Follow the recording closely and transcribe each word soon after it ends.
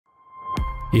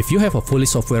If you have a fully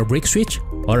software brick switch,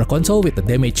 or a console with a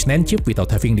damaged NAND chip without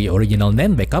having the original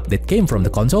NAND backup that came from the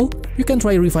console, you can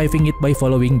try reviving it by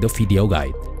following the video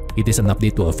guide. It is an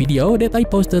update to a video that I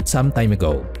posted some time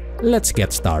ago. Let's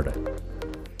get started.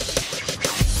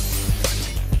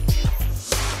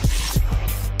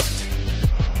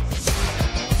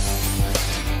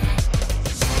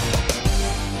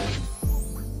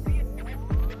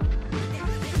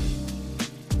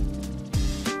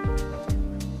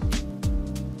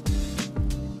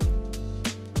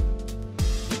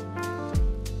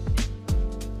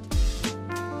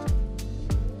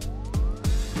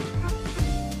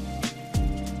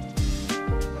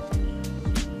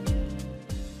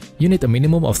 You need a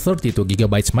minimum of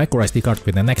 32GB microSD card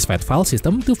with an exFAT file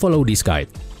system to follow this guide.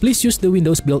 Please use the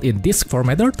Windows built-in disk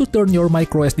formatter to turn your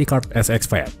microSD card as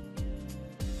exFAT.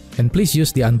 And please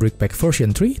use the Unbrick Pack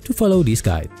version 3 to follow this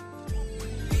guide.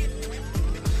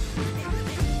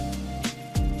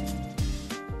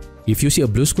 If you see a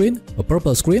blue screen, a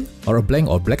purple screen, or a blank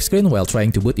or black screen while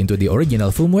trying to boot into the original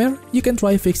firmware, you can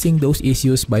try fixing those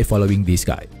issues by following this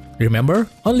guide. Remember,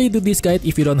 only do this guide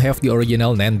if you don't have the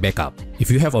original NAND backup.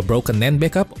 If you have a broken NAND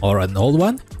backup or an old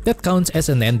one, that counts as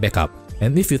a NAND backup.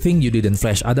 And if you think you didn't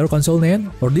flash other console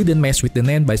NAND or didn't mess with the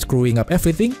NAND by screwing up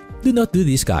everything, do not do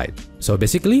this guide. So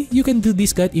basically, you can do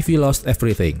this guide if you lost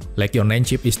everything, like your NAND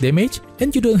chip is damaged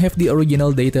and you don't have the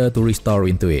original data to restore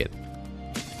into it.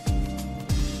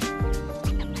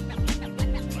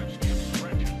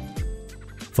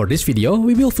 For this video,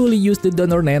 we will fully use the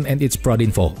donor NAND and its prod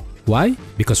info. Why?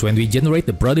 Because when we generate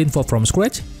the prod info from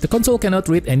scratch, the console cannot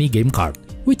read any game card,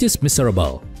 which is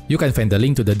miserable. You can find the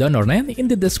link to the donor NAND in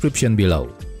the description below.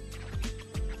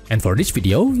 And for this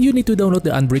video, you need to download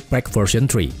the Unbrick Pack version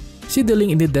 3. See the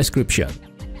link in the description.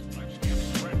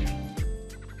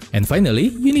 And finally,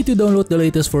 you need to download the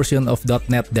latest version of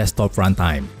 .NET Desktop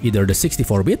Runtime, either the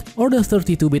 64-bit or the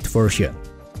 32-bit version.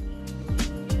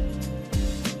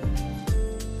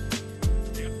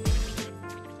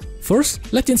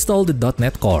 First, let's install the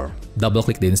 .NET Core.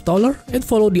 Double-click the installer and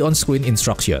follow the on-screen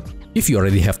instruction. If you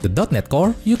already have the .NET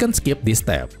Core, you can skip this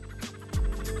step.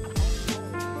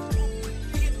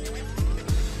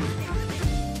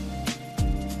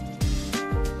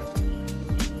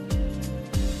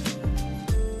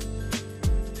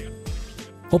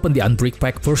 Open the Unbrick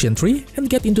Pack version 3 and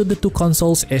get into the two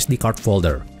consoles SD card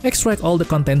folder. Extract all the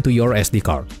content to your SD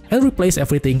card and replace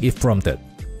everything if prompted.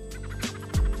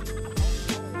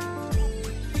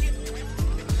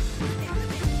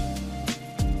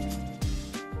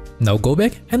 Now go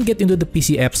back and get into the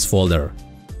PC apps folder.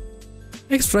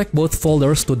 Extract both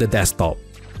folders to the desktop.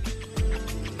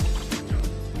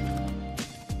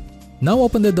 Now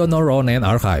open the donor raw NAND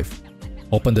archive.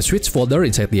 Open the switch folder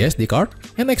inside the SD card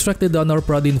and extract the donor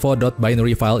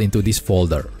prodinfo.binary file into this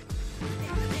folder.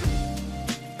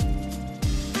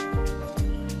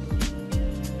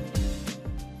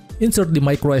 Insert the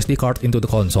microSD card into the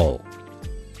console.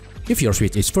 If your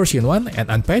switch is version 1 and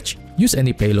unpatched, use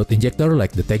any payload injector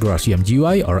like the Tegra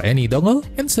CMGUI or any dongle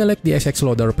and select the SX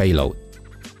loader payload.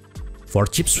 For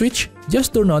chip switch,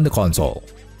 just turn on the console.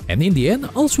 And in the end,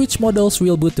 all switch models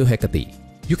will boot to Hecate.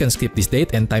 You can skip this date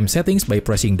and time settings by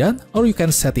pressing done, or you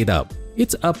can set it up.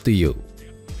 It's up to you.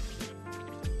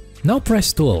 Now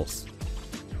press Tools.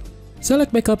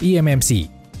 Select Backup eMMC.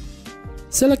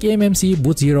 Select eMMC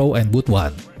Boot 0 and Boot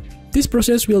 1. This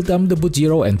process will dump the Boot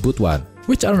 0 and Boot 1,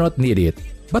 which are not needed.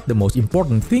 But the most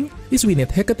important thing is we need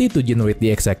Hecate to generate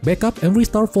the exact backup and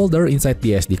restore folder inside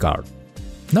the SD card.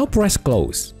 Now press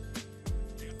Close.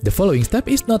 The following step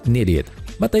is not needed,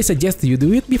 but I suggest you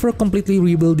do it before completely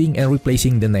rebuilding and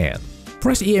replacing the NAND.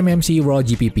 Press eMMC raw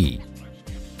GPP.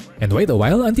 And wait a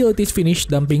while until it is finished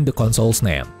dumping the console's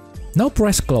NAND. Now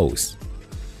press Close.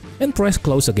 And press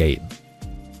Close again.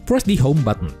 Press the Home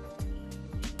button.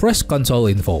 Press Console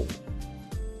Info.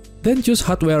 Then choose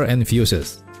Hardware and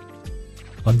Fuses.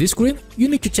 On this screen, you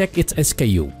need to check its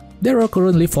SKU. There are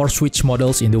currently 4 switch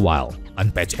models in the wild: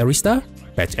 Unpatched Arista,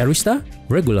 Patched Arista,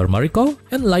 Regular Marico,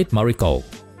 and Light Marico.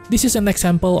 This is an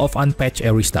example of Unpatched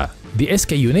Arista. The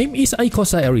SKU name is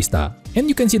Icosa Arista, and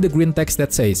you can see the green text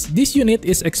that says this unit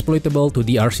is exploitable to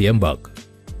the RCM bug.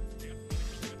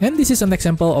 And this is an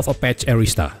example of a patched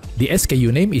Arista. The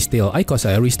SKU name is still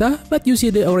Icosa Arista, but you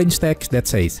see the orange text that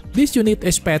says this unit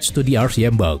is patched to the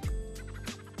RCM bug.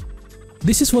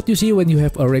 This is what you see when you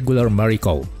have a regular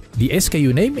Marico. The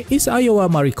SKU name is Iowa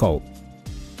Marico.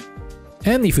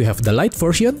 And if you have the light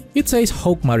version, it says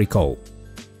Hawk Marico.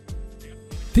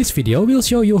 This video will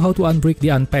show you how to unbrick the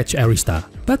unpatched Arista,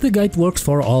 but the guide works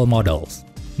for all models.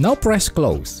 Now press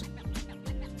Close.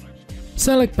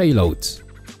 Select Payloads.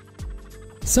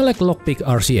 Select Lockpick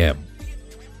RCM.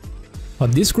 On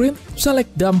this screen,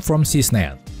 select Dump from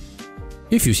sysnand.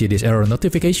 If you see these error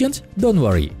notifications, don't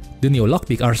worry. The new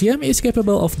Lockpick RCM is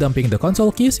capable of dumping the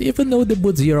console keys even though the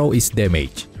boot 0 is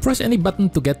damaged. Press any button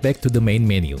to get back to the main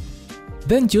menu.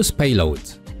 Then choose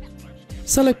Payloads.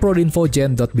 Select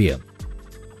prodinfo.gen.bin.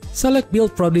 Select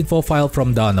Build prodinfo file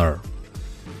from donor.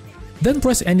 Then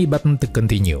press any button to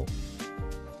continue.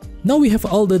 Now we have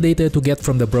all the data to get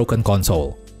from the broken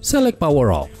console. Select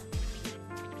Power Off.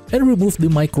 And remove the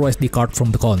microSD card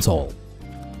from the console.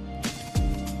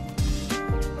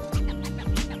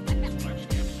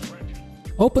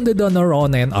 Open the donor raw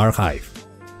NAND archive.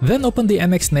 Then open the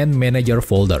NXNAND Manager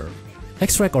folder.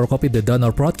 Extract or copy the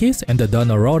donor prod keys and the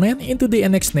donor raw NAND into the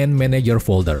NXNAND Manager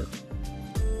folder.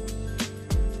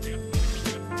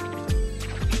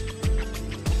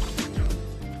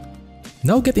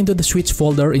 Now get into the switch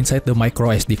folder inside the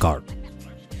microSD card.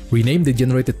 Rename the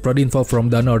generated prodinfo from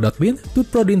donor.bin to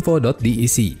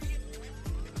prodinfo.dec.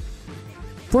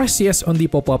 Press yes on the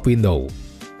pop-up window.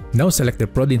 Now select the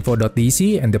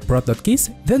prodinfo.dec and the prod.keys,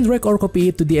 then drag or copy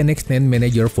it to the NXNAND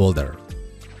Manager folder.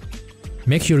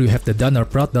 Make sure you have the donor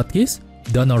prod.keys,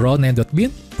 donor raw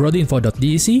NAND.bin,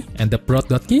 prodinfo.dec, and the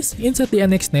prod.keys inside the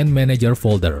NXNAND Manager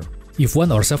folder. If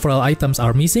one or several items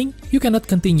are missing, you cannot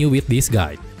continue with this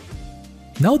guide.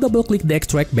 Now double-click the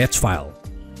extract batch file.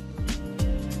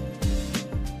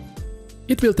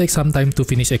 It will take some time to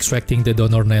finish extracting the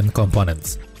donor NAND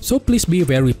components, so please be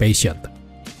very patient.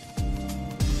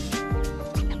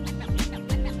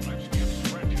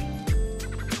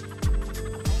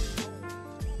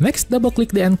 Next,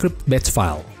 double-click the encrypt batch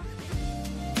file.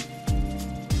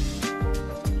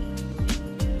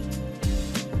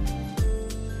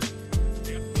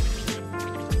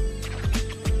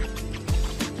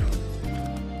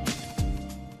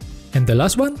 And the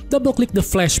last one, double-click the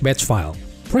flash batch file.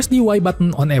 Press the Y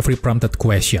button on every prompted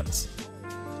questions.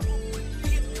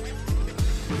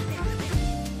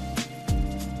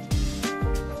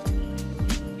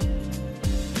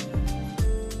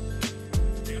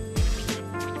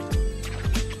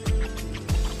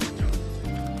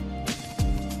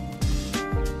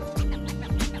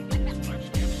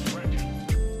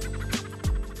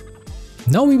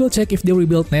 Now we will check if the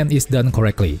rebuild NAND is done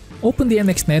correctly. Open the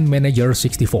NXNAND Manager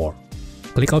 64.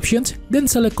 Click Options, then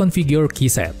select Configure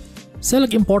Keyset.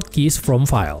 Select Import Keys from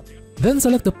File. Then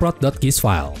select the prod.keys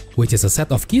file, which is a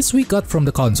set of keys we got from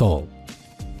the console.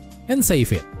 And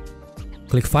save it.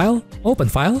 Click File, Open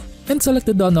File, and select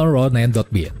the donor raw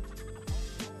NAND.bin.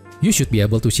 You should be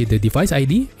able to see the device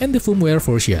ID and the firmware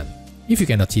version. If you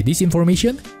cannot see this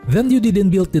information, then you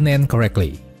didn't build the NAND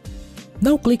correctly.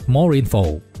 Now click More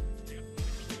Info.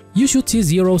 You should see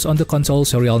zeros on the console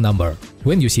serial number.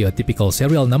 When you see a typical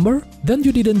serial number, then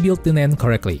you didn't build the NAND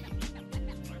correctly.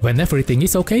 When everything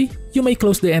is okay, you may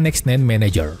close the NXNAND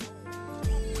Manager.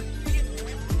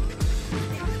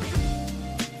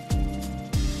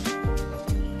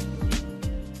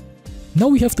 Now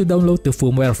we have to download the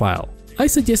firmware file. I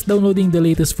suggest downloading the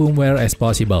latest firmware as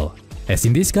possible. As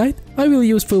in this guide, I will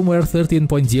use firmware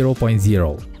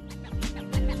 13.0.0.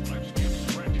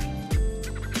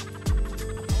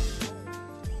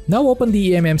 Now open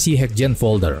the eMMC HackGen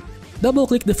folder.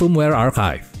 Double-click the firmware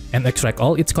archive and extract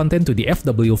all its content to the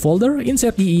FW folder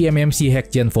inside the eMMC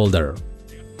HackGen folder.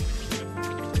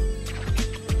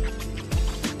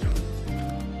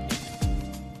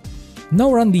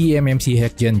 Now run the eMMC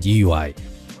HackGen GUI.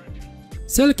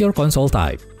 Select your console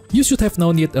type. You should have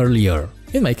known it earlier.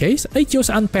 In my case, I chose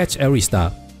Unpatched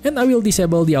Arista, and I will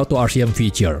disable the Auto RCM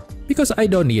feature because I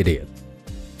don't need it.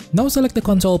 Now select the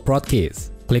console prod keys.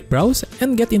 Click Browse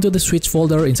and get into the switch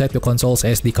folder inside the console's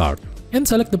SD card and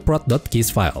select the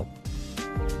prod.keys file.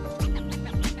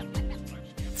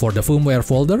 For the firmware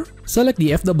folder, select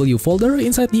the FW folder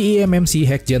inside the eMMC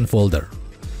HackGen folder.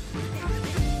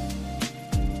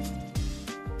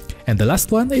 And the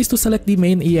last one is to select the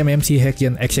main eMMC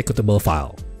HackGen executable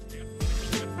file.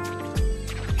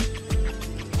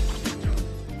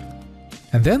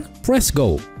 And then press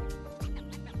Go.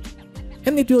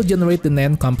 And it will generate the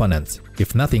NAND components.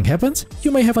 If nothing happens,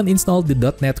 you may haven't installed the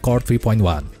 .NET Core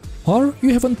 3.1, or you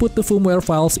haven't put the firmware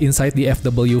files inside the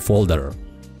FW folder.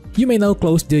 You may now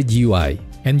close the GUI,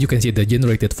 and you can see the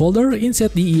generated folder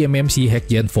inside the eMMC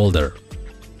HackGen folder.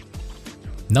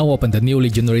 Now open the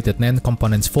newly generated NAND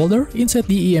components folder inside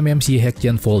the eMMC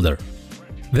HackGen folder.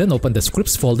 Then open the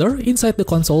scripts folder inside the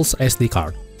console's SD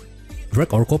card.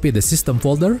 Drag or copy the system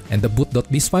folder and the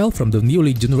boot.dis file from the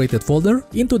newly generated folder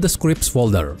into the scripts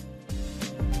folder.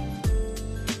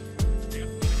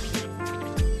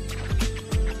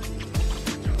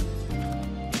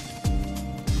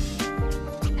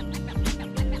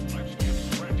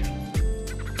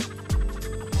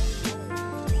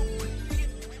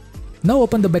 Now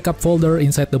open the backup folder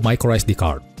inside the microSD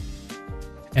card.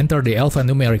 Enter the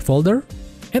alphanumeric folder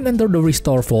and enter the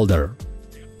restore folder.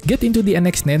 Get into the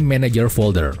NX NAND Manager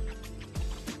folder.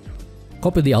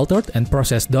 Copy the altered and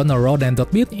processed .raw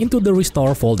NAND.bit into the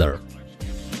restore folder.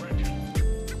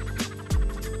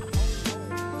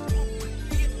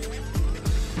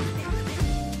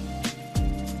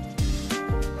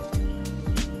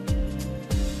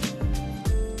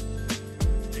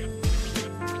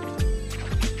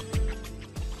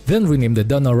 Then rename the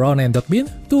 .raw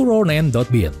NAND.bin to raw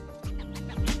NAND.bin.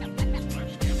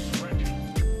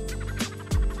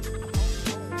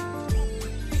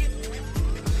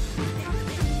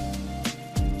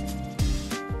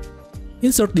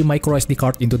 Insert the microSD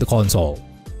card into the console.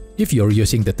 If you're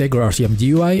using the Tegra RCM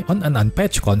GUI on an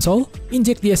unpatched console,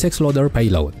 inject the SX Loader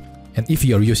payload. And if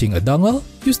you're using a dongle,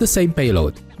 use the same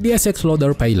payload, the SX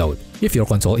Loader payload. If your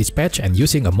console is patched and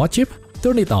using a mod chip,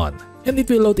 turn it on, and it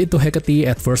will load into Hecate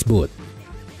at first boot.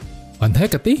 On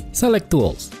Hecate, select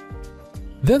Tools.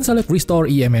 Then select Restore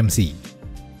eMMC.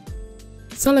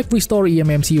 Select Restore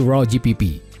eMMC Raw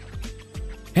GPP.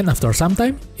 And after some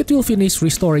time, it will finish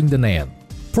restoring the NAND.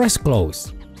 Press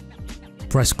Close.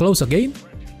 Press Close again.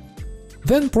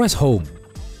 Then press Home.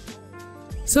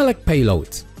 Select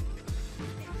Payloads.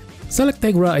 Select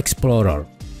Tegra Explorer.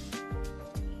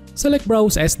 Select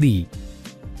Browse SD.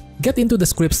 Get into the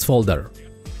Scripts folder.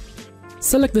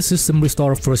 Select the System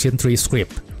Restore version 3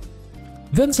 script.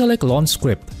 Then select Launch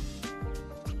Script.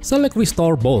 Select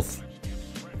Restore Both.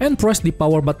 And press the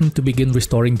power button to begin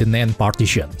restoring the NAND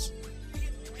partitions.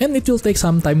 And it will take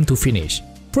some time to finish.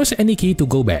 Press any key to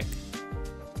go back.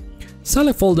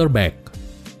 Select Folder Back.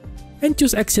 And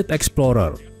choose Exit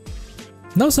Explorer.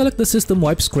 Now select the System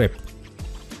Wipe script.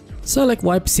 Select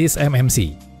Wipe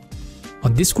SysMMC.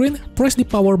 On this screen, press the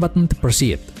power button to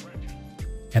proceed.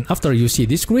 And after you see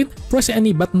this screen, press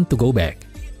any button to go back.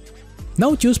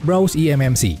 Now choose Browse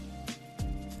eMMC.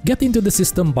 Get into the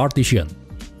System partition.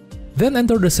 Then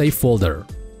enter the Save folder.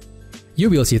 You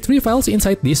will see 3 files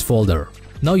inside this folder.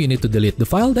 Now you need to delete the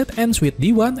file that ends with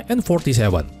D1 and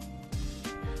 47.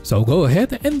 So go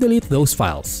ahead and delete those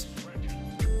files.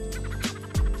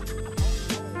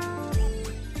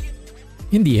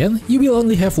 In the end, you will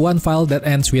only have one file that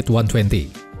ends with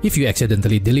 120. If you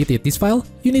accidentally deleted this file,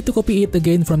 you need to copy it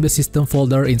again from the System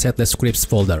folder inside the Scripts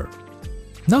folder.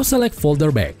 Now select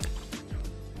Folder Back.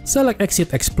 Select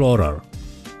Exit Explorer.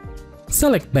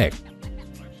 Select Back.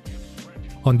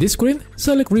 On this screen,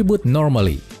 select Reboot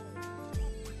normally.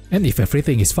 And if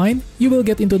everything is fine, you will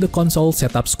get into the console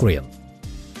setup screen.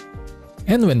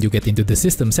 And when you get into the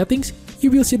system settings,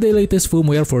 you will see the latest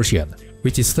firmware version,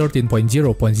 which is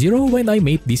 13.0.0 when I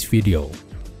made this video.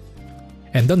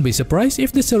 And don't be surprised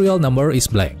if the serial number is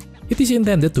blank. It is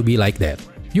intended to be like that.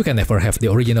 You can never have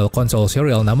the original console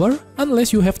serial number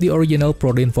unless you have the original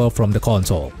prod info from the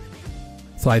console.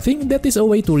 So I think that is a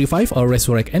way to revive or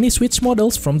resurrect any Switch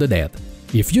models from the dead.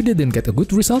 If you didn't get a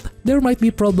good result, there might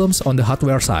be problems on the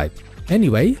hardware side.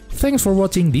 Anyway, thanks for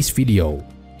watching this video.